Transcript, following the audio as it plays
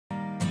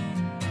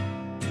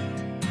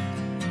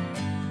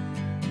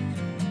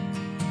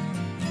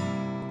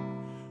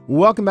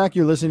Welcome back.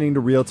 You're listening to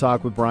Real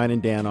Talk with Brian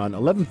and Dan on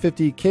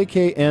 1150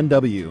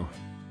 KKNW.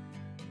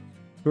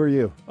 Who are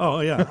you?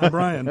 Oh, yeah. I'm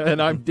Brian.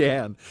 And I'm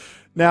Dan.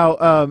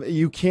 Now,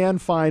 you can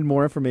find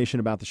more information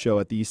about the show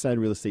at the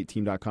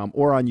eastsiderealestateteam.com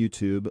or on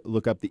YouTube.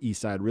 Look up the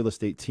Eastside Real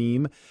Estate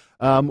Team.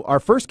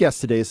 Our first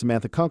guest today is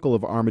Samantha Kunkel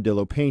of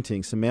Armadillo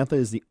Painting. Samantha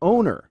is the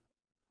owner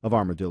of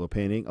Armadillo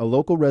Painting, a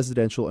local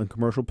residential and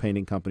commercial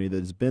painting company that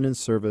has been in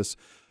service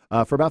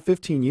for about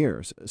 15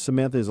 years.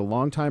 Samantha is a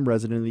longtime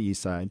resident of the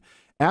Eastside.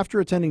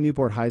 After attending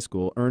Newport High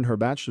School, earned her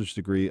bachelor's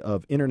degree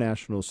of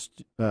international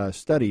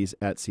studies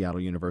at Seattle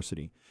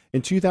University.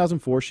 In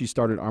 2004, she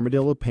started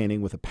Armadillo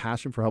Painting with a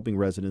passion for helping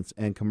residents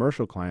and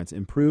commercial clients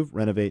improve,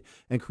 renovate,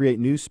 and create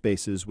new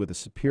spaces with a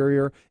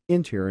superior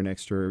interior and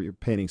exterior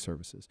painting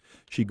services.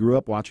 She grew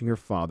up watching her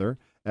father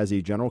as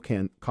a general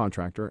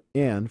contractor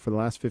and, for the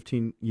last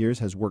 15 years,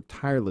 has worked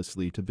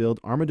tirelessly to build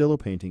Armadillo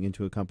Painting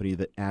into a company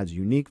that adds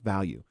unique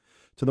value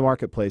to the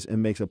marketplace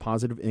and makes a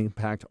positive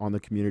impact on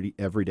the community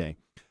every day.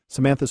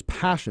 Samantha's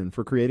passion is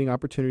for creating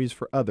opportunities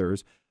for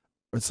others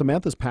and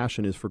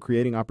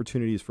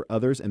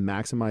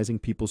maximizing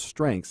people's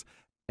strengths,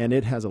 and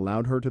it has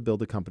allowed her to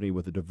build a company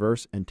with a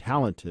diverse and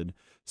talented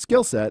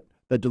skill set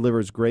that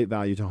delivers great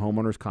value to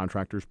homeowners,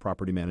 contractors,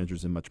 property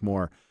managers, and much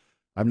more.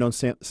 I've known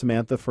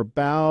Samantha for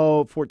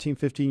about 14,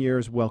 15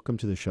 years. Welcome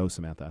to the show,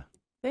 Samantha.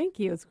 Thank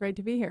you. It's great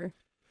to be here.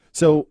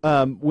 So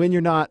when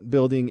you're not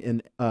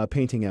building a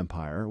painting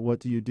empire, what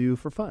do you do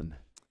for fun?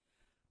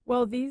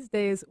 Well, these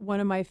days, one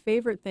of my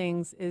favorite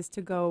things is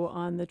to go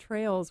on the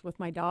trails with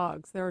my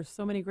dogs. There are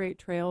so many great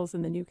trails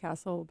in the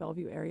Newcastle,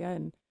 Bellevue area,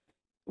 and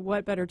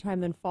what better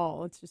time than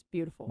fall? It's just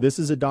beautiful. This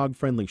is a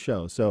dog-friendly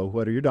show, so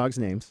what are your dogs'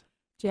 names?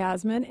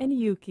 Jasmine and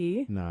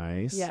Yuki.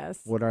 Nice. Yes.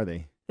 What are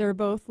they? They're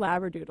both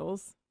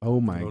Labradoodles. Oh,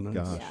 my nice.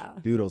 gosh. Yeah.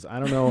 Doodles. I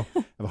don't know.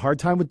 I have a hard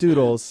time with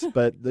doodles,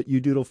 but you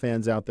doodle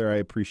fans out there, I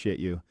appreciate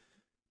you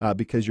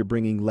because you're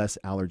bringing less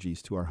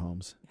allergies to our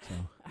homes.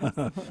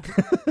 So.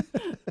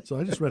 So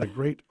I just read a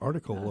great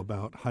article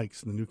about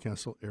hikes in the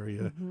Newcastle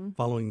area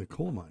following the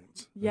coal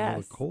mines. Yes.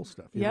 All the coal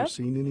stuff. You ever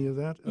seen any of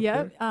that up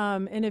Yep. there?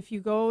 And if you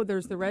go,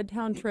 there's the Red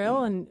Town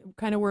Trail and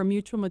kind of where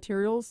Mutual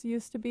Materials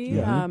used to be.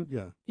 Yeah.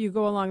 If you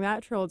go along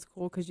that trail, it's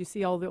cool because you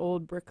see all the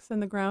old bricks in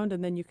the ground,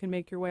 and then you can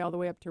make your way all the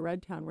way up to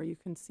Red Town where you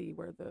can see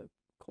where the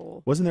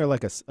coal. Wasn't there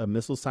like a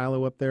missile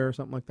silo up there or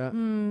something like that?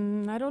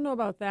 I don't know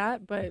about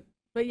that, but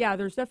yeah,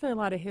 there's definitely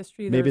a lot of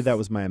history. Maybe that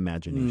was my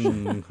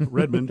imagination.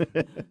 Redmond,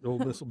 the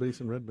old missile base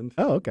in Redmond.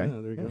 Oh, okay.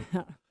 Yeah, there you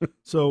go.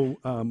 So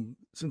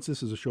since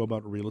this is a show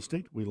about real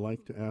estate, we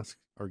like to ask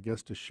our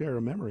guests to share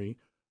a memory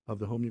of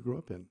the home you grew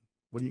up in.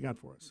 What do you got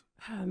for us?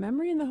 A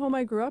memory in the home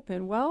I grew up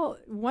in. Well,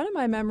 one of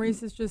my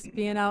memories is just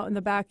being out in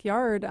the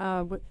backyard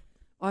on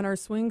our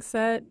swing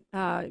set,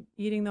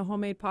 eating the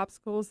homemade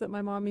popsicles that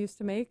my mom used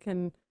to make,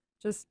 and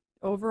just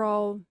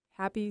overall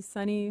happy,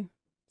 sunny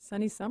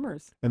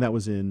summers. And that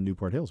was in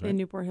Newport Hills, right? In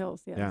Newport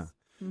Hills, yes. Yeah.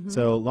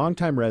 So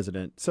longtime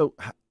resident. So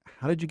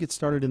how did you get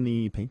started in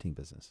the painting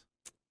business?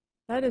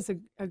 That is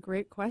a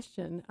great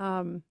question.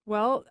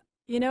 Well,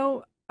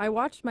 I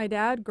watched my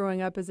dad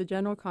growing up as a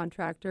general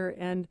contractor,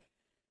 and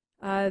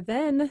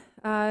then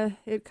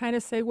it kind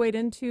of segued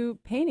into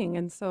painting.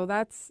 And so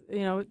that's,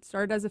 it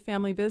started as a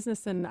family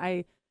business, and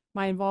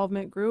my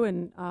involvement grew,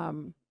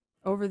 and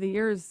over the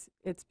years,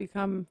 it's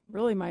become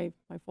really my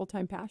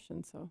full-time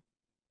passion. So.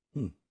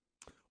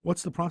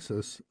 What's the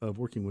process of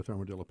working with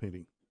Armadillo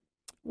Painting?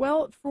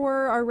 Well,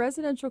 for our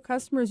residential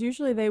customers,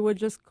 usually they would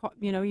just call,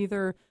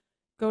 either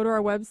go to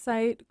our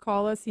website,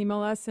 call us, email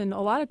us, and a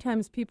lot of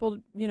times people,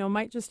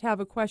 might just have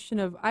a question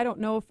of, I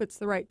don't know if it's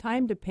the right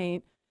time to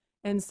paint,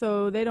 and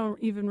so they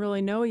don't even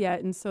really know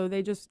yet, and so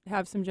they just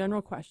have some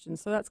general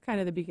questions. So that's kind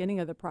of the beginning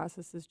of the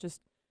process, is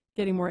just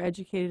getting more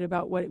educated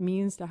about what it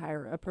means to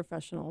hire a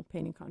professional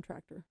painting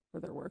contractor for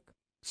their work.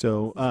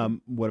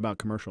 So what about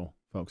commercial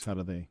folks? How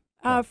do they?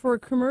 For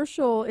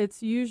commercial,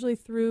 it's usually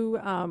through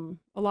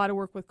a lot of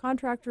work with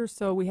contractors.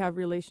 So we have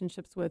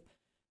relationships with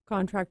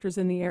contractors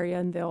in the area,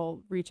 and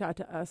they'll reach out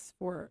to us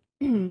for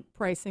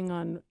pricing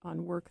on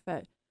work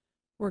that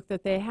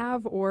they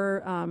have,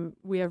 or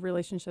we have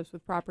relationships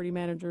with property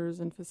managers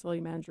and facility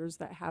managers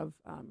that have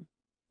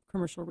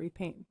commercial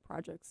repaint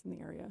projects in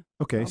the area.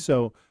 Okay,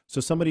 so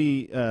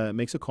somebody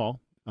makes a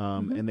call.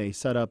 And they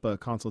set up a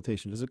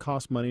consultation. Does it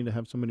cost money to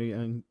have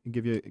somebody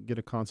get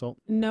a consult?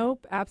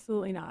 Nope,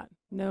 absolutely not.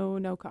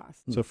 No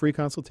cost. So free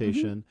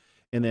consultation,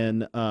 and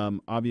then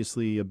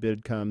obviously a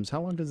bid comes.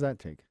 How long does that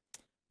take?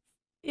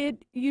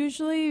 It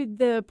usually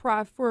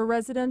for a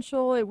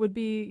residential, it would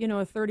be a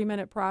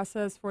 30-minute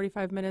process,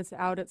 45 minutes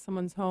out at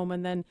someone's home,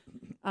 and then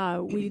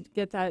we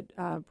get that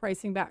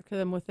pricing back to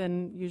them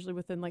usually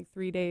within like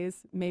 3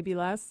 days, maybe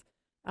less.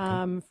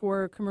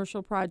 For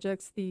commercial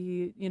projects,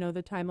 the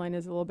timeline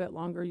is a little bit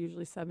longer,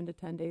 usually 7 to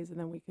 10 days, and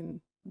then we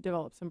can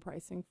develop some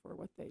pricing for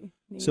what they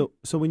need.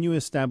 So when you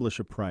establish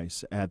a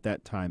price at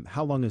that time,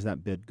 how long is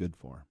that bid good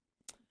for?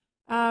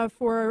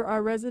 For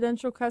our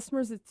residential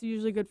customers, it's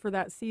usually good for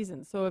that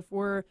season. So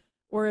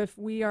if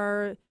we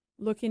are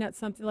looking at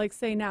something like,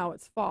 say now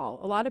it's fall,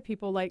 a lot of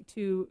people like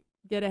to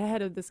get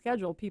ahead of the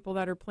schedule. People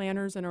that are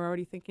planners and are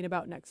already thinking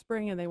about next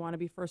spring and they want to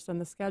be first on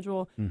the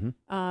schedule.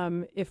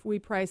 If we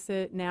price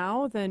it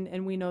now, then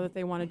and we know that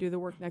they want to do the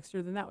work next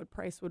year, then that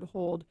price would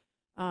hold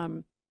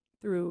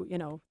through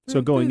the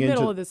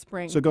middle of the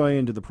spring. So going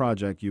into the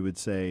project, you would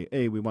say,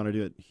 hey, we want to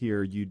do it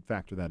here. You'd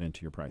factor that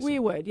into your pricing. We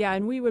would, yeah,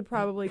 and we would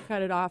probably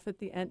cut it off at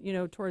the end,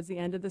 towards the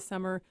end of the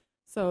summer,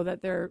 so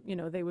that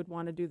they would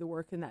want to do the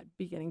work in that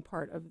beginning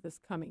part of this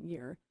coming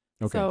year.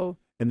 Okay. So,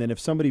 and then if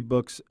somebody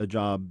books a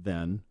job,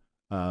 then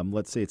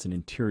let's say it's an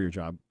interior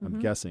job, I'm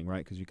guessing,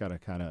 right? Because you got to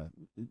kind of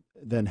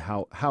then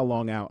how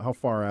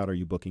far out are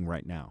you booking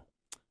right now?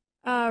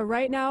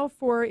 Right now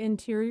for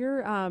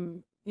interior,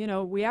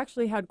 we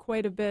actually had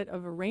quite a bit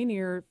of a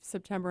rainier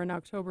September and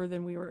October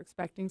than we were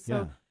expecting.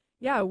 So,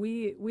 yeah,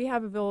 we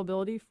have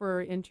availability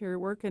for interior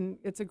work, and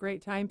it's a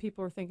great time.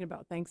 People are thinking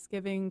about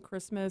Thanksgiving,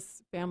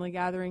 Christmas, family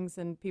gatherings,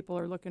 and people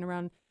are looking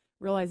around,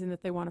 realizing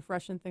that they want to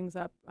freshen things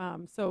up.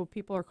 So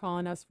people are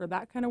calling us for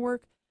that kind of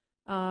work.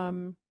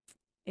 So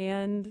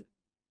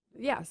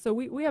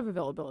we have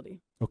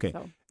availability. Okay.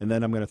 So. And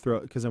then I'm going to throw,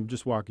 because I'm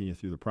just walking you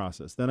through the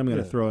process, then I'm going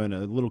to throw in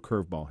a little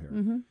curveball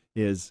here.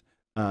 Is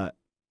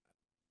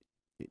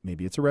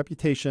maybe it's a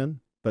reputation,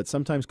 but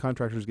sometimes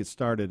contractors get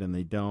started and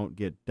they don't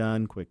get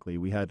done quickly.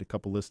 We had a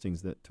couple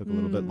listings that took a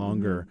little bit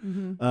longer.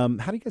 How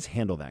do you guys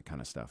handle that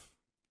kind of stuff?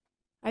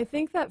 I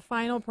think that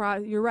final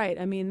you're right.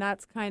 I mean,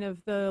 that's kind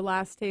of the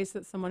last taste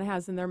that someone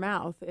has in their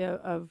mouth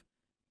of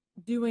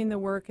doing the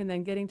work and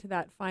then getting to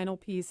that final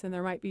piece, and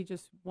there might be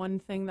just one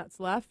thing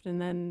that's left,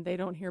 and then they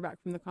don't hear back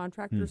from the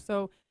contractor.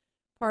 So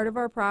part of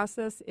our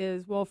process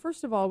is, well,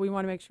 first of all, we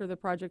want to make sure the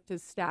project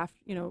is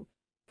staffed,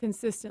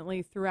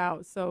 consistently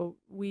throughout. So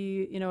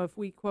we, if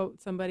we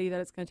quote somebody that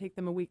it's going to take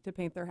them a week to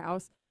paint their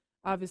house,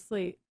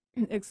 obviously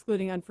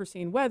excluding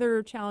unforeseen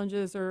weather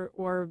challenges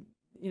or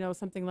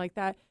something like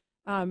that.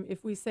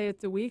 If we say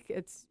it's a week,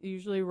 it's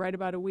usually right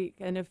about a week.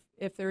 And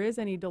if there is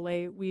any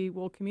delay, we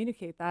will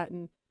communicate that,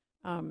 and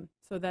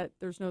so that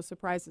there's no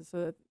surprises,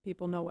 so that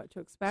people know what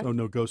to expect. So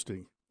no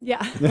ghosting.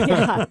 Yeah.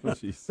 Yeah.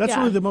 That's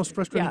really the most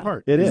frustrating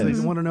part. It is.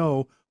 They want to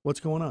know what's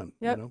going on.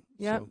 Yep.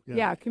 So,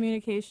 yeah.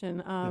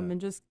 Communication,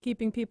 and just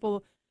keeping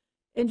people,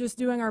 and just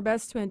doing our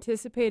best to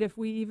anticipate if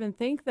we even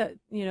think that,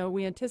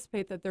 we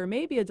anticipate that there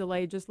may be a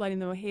delay, just letting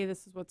them know, hey,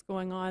 this is what's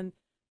going on.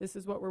 This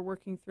is what we're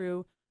working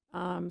through,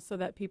 so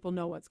that people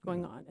know what's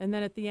going on. And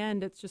then at the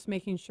end, it's just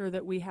making sure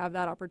that we have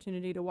that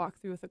opportunity to walk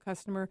through with the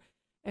customer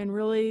and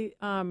really,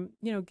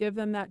 give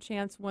them that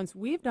chance once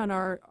we've done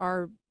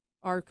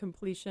our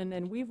completion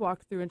and we've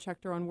walked through and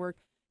checked our own work,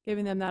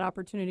 giving them that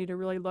opportunity to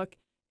really look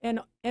and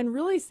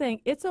really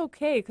saying it's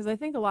okay, because I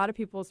think a lot of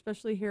people,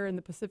 especially here in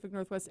the Pacific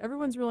Northwest,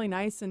 everyone's really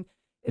nice, and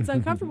it's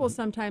uncomfortable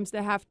sometimes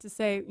to have to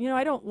say,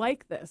 I don't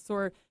like this,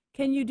 or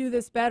can you do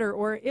this better,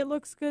 or it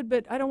looks good,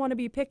 but I don't want to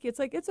be picky. It's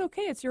like, it's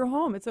okay. It's your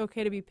home. It's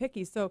okay to be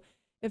picky. So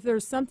if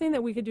there's something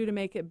that we could do to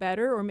make it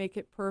better or make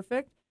it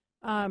perfect,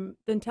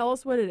 then tell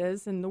us what it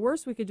is. And the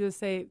worst we could do is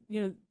say,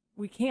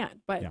 we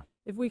can't, but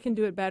if we can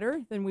do it better,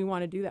 then we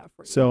want to do that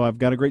for you. So I've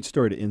got a great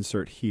story to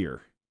insert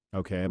here.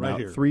 Okay, Right about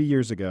here. 3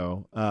 years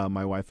ago,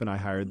 my wife and I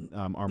hired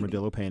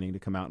Armadillo Painting to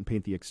come out and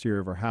paint the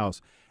exterior of our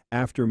house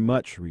after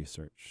much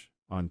research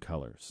on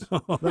colors.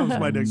 That was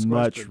my next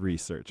Much question.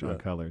 research on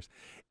colors.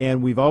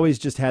 And we've always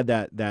just had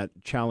that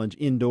challenge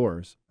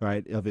indoors,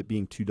 right, of it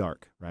being too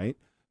dark, right?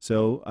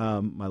 So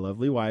my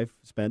lovely wife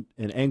spent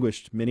and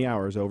anguished many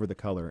hours over the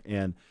color.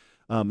 And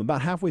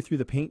about halfway through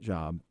the paint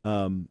job,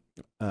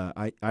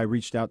 I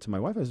reached out to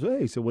my wife. I said,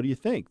 hey, so what do you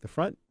think? The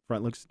front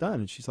looks done.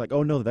 And she's like,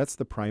 oh, no, that's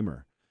the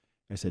primer.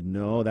 I said,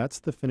 no, that's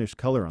the finished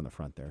color on the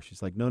front there.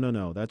 She's like,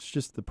 no, that's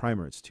just the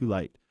primer. It's too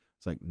light.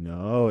 It's like,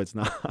 no, it's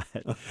not.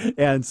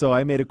 And so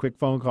I made a quick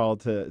phone call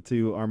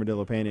to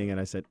Armadillo Painting,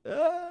 and I said,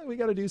 we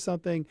got to do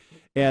something.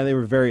 And they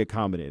were very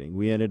accommodating.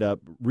 We ended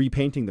up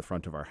repainting the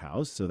front of our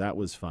house, so that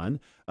was fun.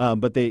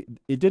 But it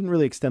didn't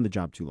really extend the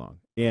job too long.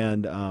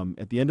 And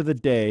at the end of the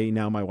day,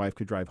 now my wife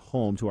could drive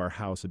home to our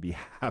house and be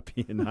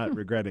happy and not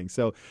regretting.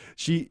 So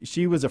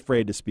she was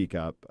afraid to speak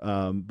up,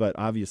 but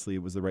obviously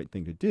it was the right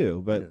thing to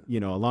do. But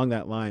along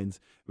that lines,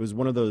 it was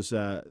one of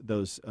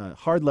those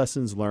hard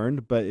lessons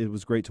learned. But it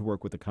was great to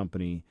work with a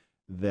company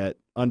that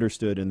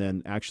understood and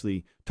then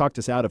actually talked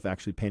us out of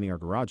actually painting our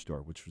garage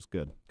door, which was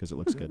good because it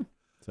looks good.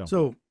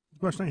 So the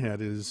question I had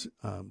is,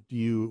 do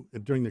you,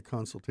 during the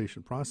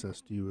consultation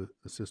process, do you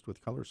assist with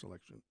color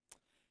selection?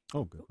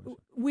 Oh, good question.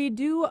 We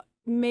do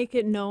make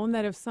it known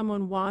that if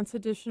someone wants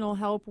additional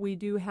help, we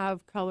do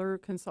have color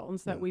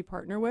consultants that we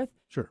partner with.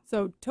 Sure.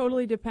 So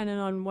totally dependent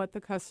on what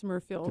the customer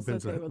feels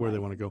Depends that they on would where like. they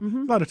want to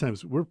go. A lot of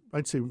times,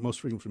 I'd say most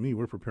frequent for me,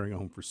 we're preparing a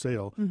home for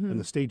sale, and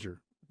the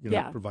stager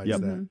provides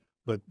that.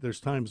 But there's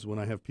times when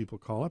I have people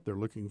call up, they're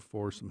looking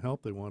for some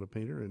help, they want a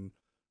painter, and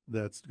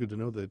that's good to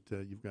know that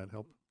you've got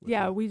help.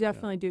 With we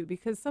definitely do,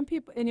 because some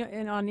people,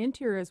 and on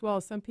interior as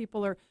well, some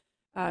people are,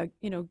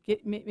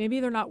 maybe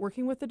they're not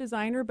working with the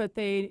designer, but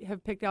they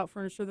have picked out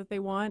furniture that they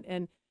want,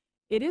 and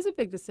it is a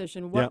big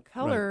decision. What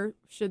color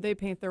should they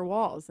paint their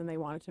walls, and they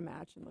want it to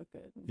match and look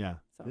good. Yeah.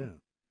 So. Yeah.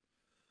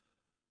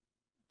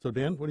 So,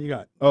 Dan, what do you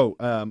got? Oh,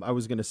 I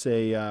was going to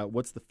say,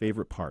 what's the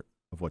favorite part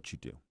of what you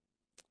do?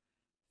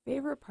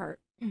 Favorite part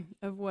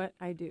of what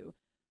I do?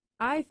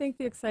 I think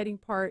the exciting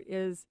part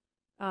is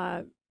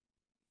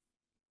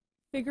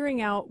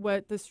figuring out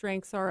what the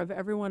strengths are of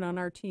everyone on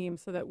our team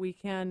so that we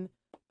can,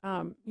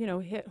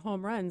 hit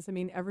home runs. I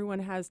mean, everyone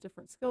has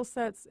different skill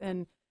sets,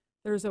 and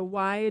there's a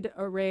wide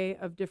array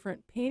of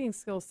different painting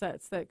skill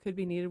sets that could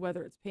be needed,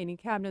 whether it's painting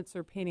cabinets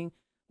or painting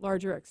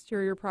larger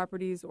exterior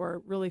properties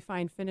or really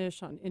fine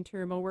finish on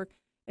interior millwork,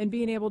 and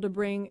being able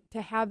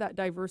to have that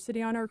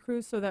diversity on our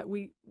crew so that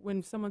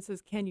when someone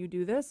says, can you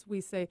do this?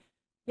 We say,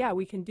 yeah,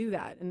 we can do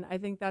that. And I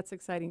think that's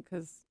exciting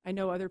because I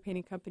know other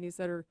painting companies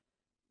that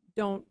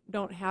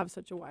don't have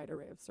such a wide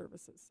array of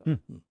services. So.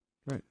 Mm-hmm.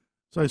 Right.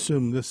 So I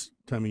assume this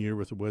time of year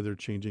with the weather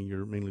changing,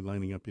 you're mainly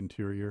lining up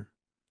interior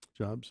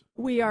jobs?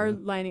 We are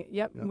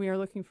we are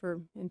looking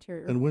for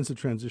interior. And when's the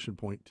transition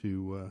point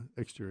to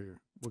exterior?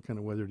 What kind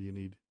of weather do you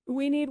need?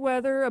 We need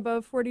weather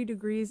above 40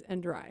 degrees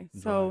and dry.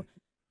 So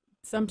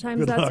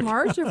sometimes that's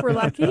March if we're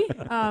lucky.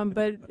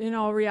 But in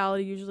all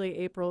reality, usually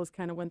April is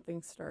kind of when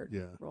things start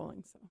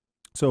rolling.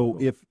 So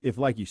if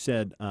like you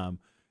said,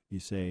 you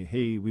say,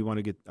 hey, we want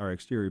to get our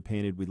exterior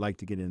painted, we'd like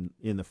to get in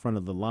the front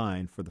of the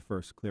line for the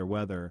first clear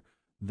weather,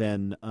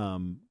 then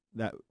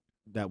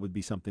that would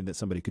be something that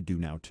somebody could do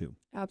now too.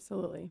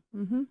 Absolutely.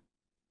 Mm-hmm.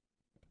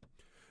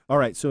 All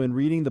right. So in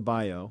reading the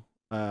bio,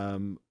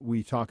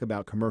 we talk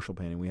about commercial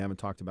painting. We haven't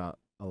talked about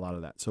a lot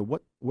of that. So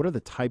what are the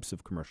types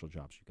of commercial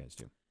jobs you guys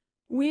do?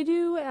 We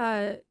do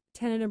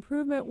tenant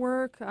improvement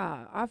work,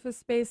 office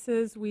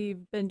spaces.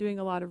 We've been doing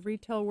a lot of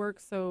retail work.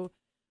 So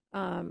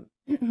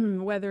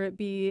whether it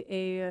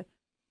be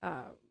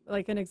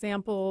like an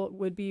example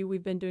would be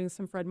we've been doing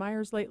some Fred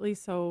Meyers lately.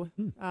 So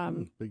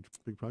big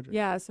project.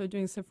 Yeah, so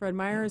doing some Fred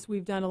Meyers.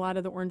 We've done a lot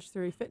of the Orange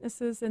Theory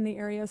Fitnesses in the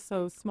area.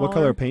 So smaller. What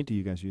color of paint do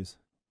you guys use?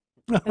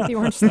 At the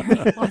Orange Theory,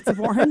 lots of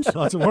orange.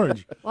 Lots of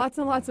orange. Lots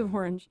and lots of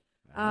orange.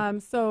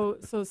 So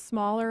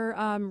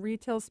smaller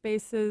retail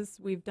spaces.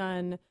 We've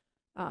done,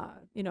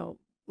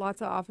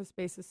 lots of office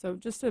spaces. So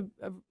just a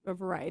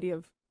variety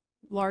of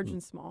large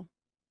and small.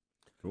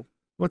 Cool.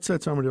 What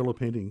sets Armadillo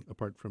Painting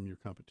apart from your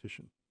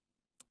competition?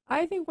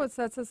 I think what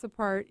sets us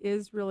apart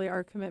is really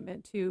our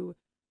commitment to,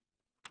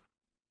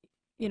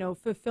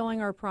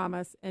 fulfilling our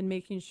promise and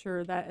making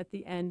sure that at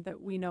the end that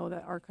we know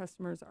that our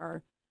customers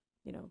are,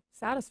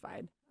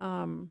 satisfied.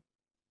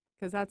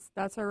 Because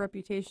that's our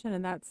reputation,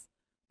 and that's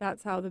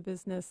how the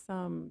business,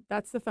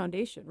 that's the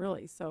foundation,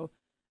 really. So,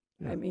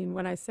 I mean,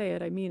 when I say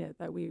it, I mean it,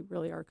 that we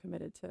really are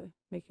committed to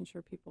making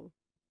sure people,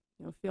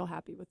 feel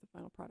happy with the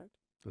final product.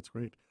 That's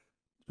great.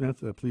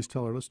 Samantha, please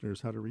tell our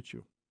listeners how to reach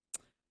you.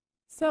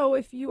 So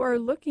if you are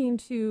looking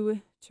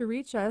to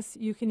reach us,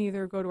 you can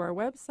either go to our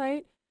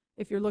website.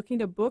 If you're looking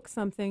to book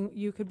something,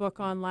 you could book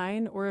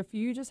online. Or if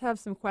you just have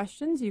some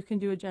questions, you can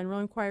do a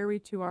general inquiry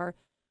to our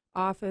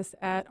office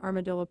at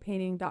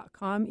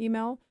armadillopainting.com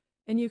email.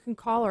 And you can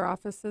call our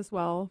office as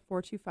well,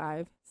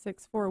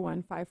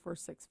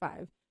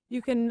 425-641-5465.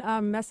 You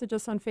can message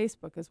us on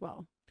Facebook as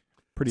well.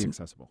 Pretty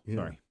accessible. Yeah.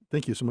 Sorry.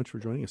 Thank you so much for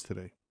joining us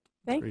today.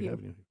 Thank Great you.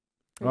 having you.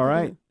 All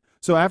right.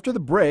 So after the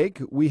break,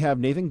 we have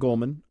Nathan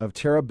Goldman of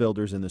Terra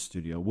Builders in the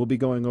studio. We'll be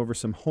going over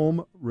some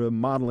home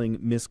remodeling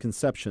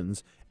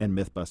misconceptions and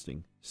myth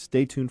busting.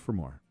 Stay tuned for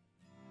more.